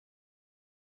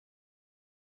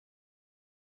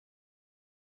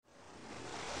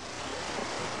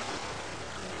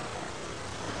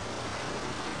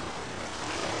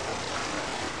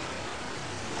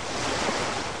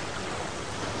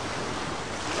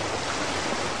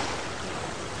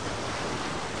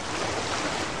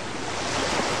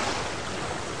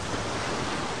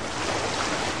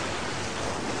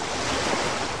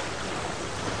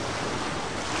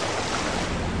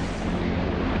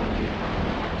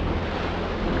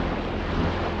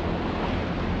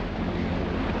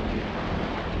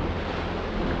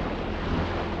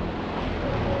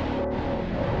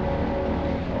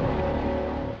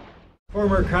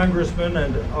Former Congressman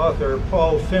and author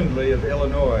Paul Findley of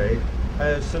Illinois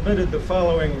has submitted the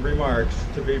following remarks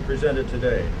to be presented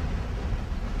today.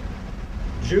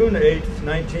 June 8,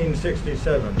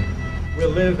 1967, will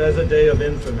live as a day of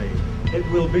infamy. It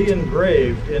will be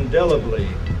engraved indelibly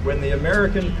when the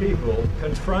American people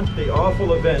confront the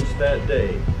awful events that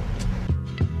day.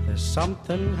 There's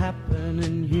something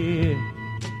happening here,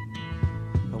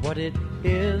 but what it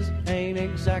is ain't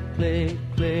exactly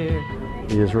clear.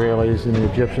 The Israelis and the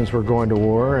Egyptians were going to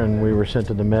war, and we were sent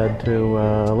to the Med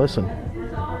to listen.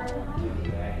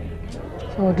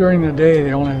 So during the day,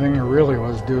 the only thing you really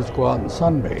was to do was go out and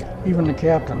sunbathe. Even the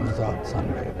captain was out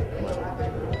sunbathing.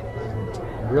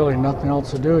 Really nothing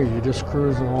else to do. You just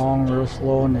cruise along real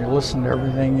slow and you listen to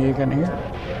everything you can hear.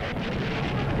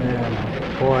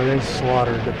 And boy, they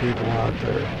slaughtered the people out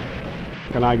there.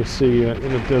 And I could see in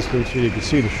the distance, you could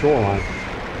see the shoreline.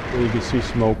 And you could see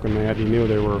smoke and that. You knew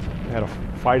they had a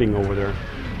fighting over there.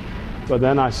 But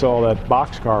then I saw that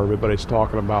boxcar everybody's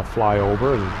talking about fly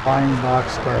over. And flying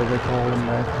boxcar, they called them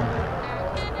back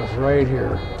then. It was right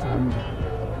here. I'm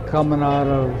coming out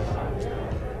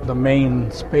of the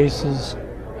main spaces.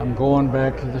 I'm going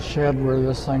back to the shed where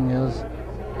this thing is.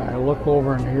 I look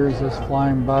over and here's this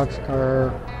flying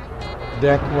boxcar,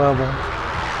 deck level,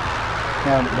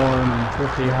 not more than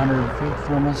 50, 100 feet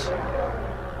from us.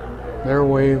 They're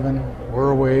waving,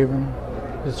 we're waving,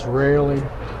 Israeli.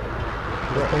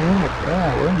 What the heck?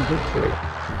 Yeah, we're in good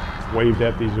shape. Waved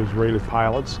at these Israeli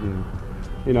pilots and,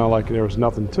 you know, like there was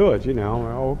nothing to it, you know.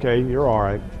 Oh, okay, you're all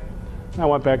right. I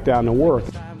went back down to work.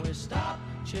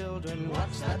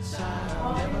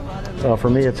 Well,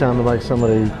 for me, it sounded like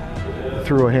somebody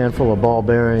threw a handful of ball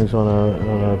bearings on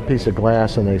a piece of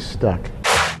glass and they stuck.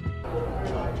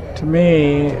 To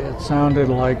me, it sounded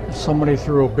like somebody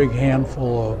threw a big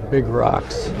handful of big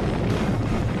rocks.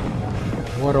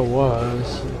 What it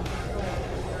was,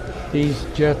 these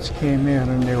jets came in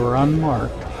and they were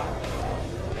unmarked,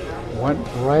 went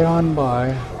right on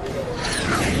by,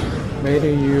 made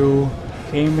a U,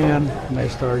 came in, and they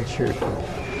started shooting.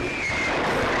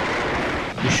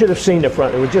 You should have seen the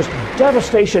front. There was just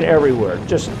devastation everywhere.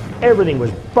 Just everything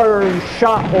was burned,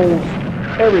 shot holes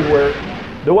everywhere.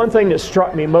 The one thing that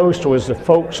struck me most was the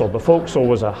forecastle. The forecastle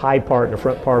was a high part in the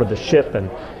front part of the ship, and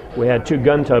we had 2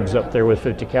 gun tubs up there with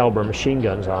 50 caliber machine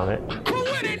guns on it.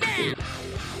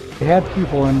 We had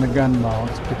people in the gun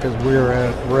mounts because we were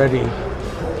at a ready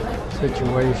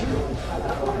situation.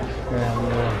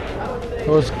 And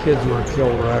those kids were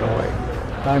killed right away.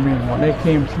 I mean, when they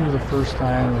came through the first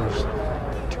time, there's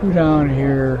 2 down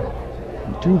here,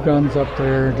 and 2 guns up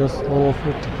there, just little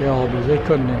 50 calibers. They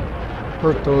couldn't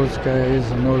hurt those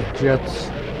guys and those jets.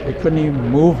 They couldn't even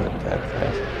move it that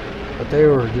fast, but they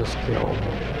were just killed.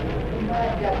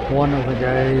 One of the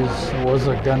guys was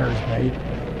a gunner's mate.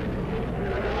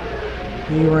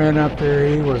 He ran up there,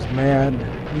 he was mad.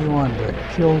 He wanted to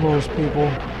kill those people,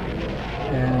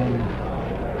 and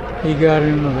he got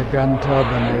into the gun tub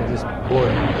and they just blew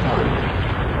him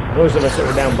apart. Those of us that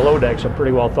were down below decks had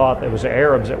pretty well thought it was the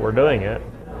Arabs that were doing it.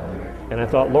 And I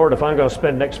thought, Lord, if I'm going to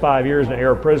spend the next 5 years in an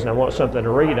Arab prison, I want something to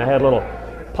read. I had a little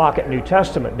pocket New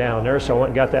Testament down there, so I went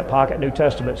and got that pocket New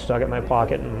Testament, stuck it in my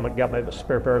pocket, and got my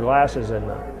spare pair of glasses. And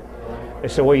they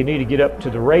said, well, you need to get up to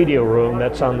the radio room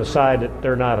that's on the side that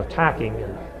they're not attacking.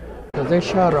 Because they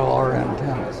shot all our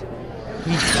antennas.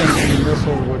 Each thinking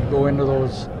missile would go into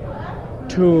those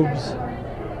tubes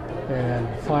and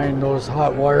find those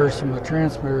hot wires from the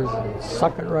transmitters and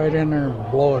suck it right in there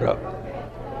and blow it up.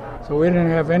 So we didn't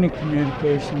have any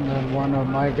communication. Then one of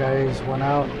my guys went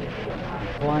out,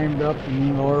 climbed up, and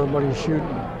you know everybody's shooting.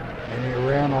 And he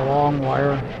ran a long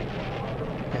wire,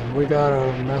 and we got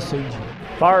a message.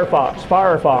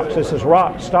 Firefox, this is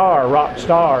Rock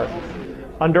Star.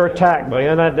 Under attack by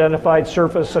unidentified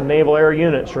surface and naval air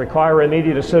units. Require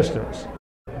immediate assistance.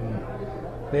 And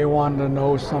they wanted to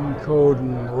know some code,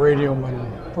 and the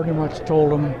radioman pretty much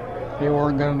told them they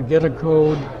weren't going to get a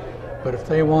code, but if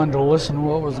they wanted to listen to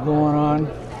what was going on,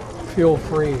 feel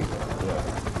free.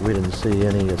 We didn't see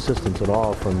any assistance at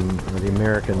all from the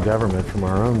American government, from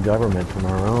our own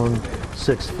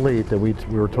 6th Fleet that we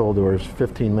were told there was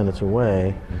 15 minutes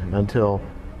away until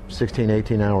 16,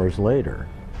 18 hours later.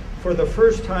 For the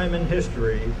first time in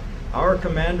history, our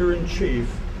Commander-in-Chief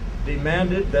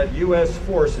demanded that U.S.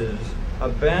 forces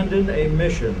abandon a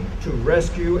mission to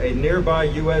rescue a nearby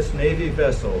U.S. Navy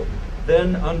vessel,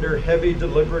 then under heavy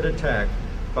deliberate attack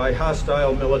by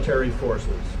hostile military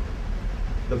forces.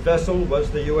 The vessel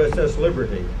was the USS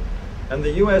Liberty, and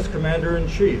the U.S.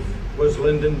 Commander-in-Chief was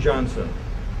Lyndon Johnson.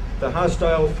 The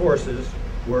hostile forces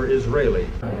were Israeli.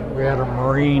 We had a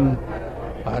Marine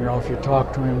I don't know if you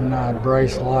talked to him or not,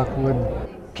 Bryce Lockwood.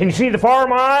 Can you see the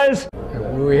farm eyes?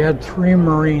 We had 3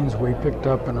 Marines we picked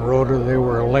up in Rota. They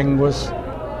were linguists.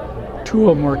 2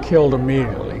 of them were killed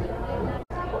immediately.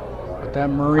 But that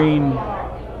Marine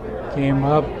came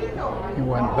up, he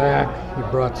went back, he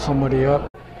brought somebody up.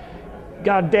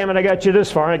 God damn it, I got you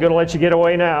this far, I ain't gonna let you get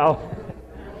away now.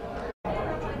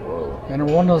 And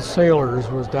one of the sailors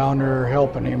was down there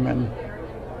helping him, and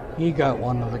he got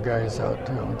one of the guys out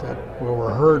too that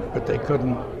were hurt, but they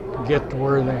couldn't get to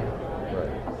where they...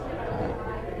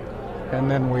 And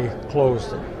then we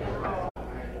closed it.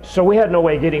 So we had no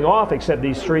way of getting off except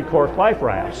these 3 cork life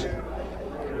rafts.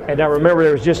 And I remember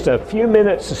there was just a few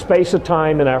minutes of space of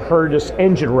time, and I heard this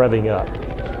engine revving up.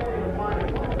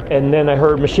 And then I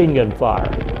heard machine gun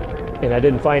fire. And I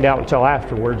didn't find out until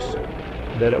afterwards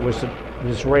that it was the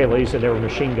Israelis, and they were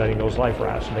machine gunning those life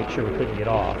rafts to make sure we couldn't get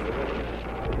off.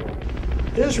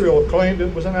 Israel claimed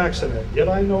it was an accident, yet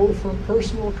I know from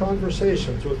personal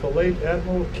conversations with the late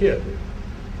Admiral Kidd,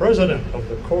 President of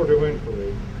the Court of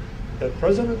Inquiry, that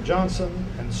President Johnson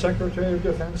and Secretary of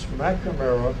Defense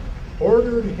McNamara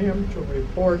ordered him to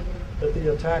report that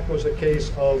the attack was a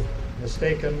case of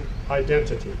mistaken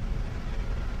identity.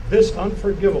 This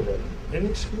unforgivable,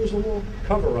 inexcusable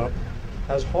cover-up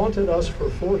has haunted us for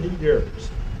 40 years.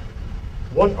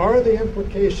 What are the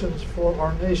implications for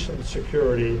our nation's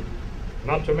security,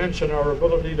 not to mention our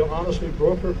ability to honestly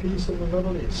broker peace in the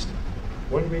Middle East,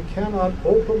 when we cannot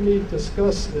openly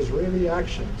discuss Israeli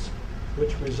actions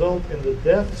which result in the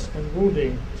deaths and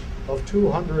wounding of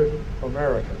 200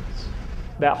 Americans?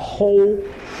 That whole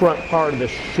front part of the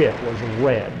ship was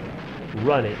red,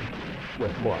 running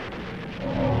with blood.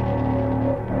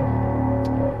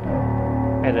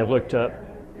 And I looked up,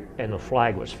 and the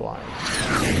flag was flying.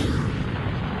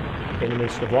 In the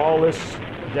midst of all this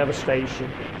devastation,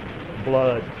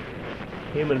 blood,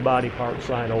 human body parts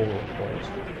lying all over the place.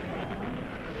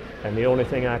 And the only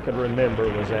thing I could remember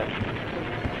was that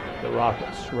the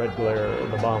rockets, red glare,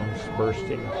 the bombs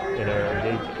bursting in air,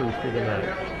 they flew through the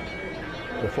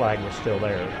night. The flag was still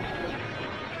there.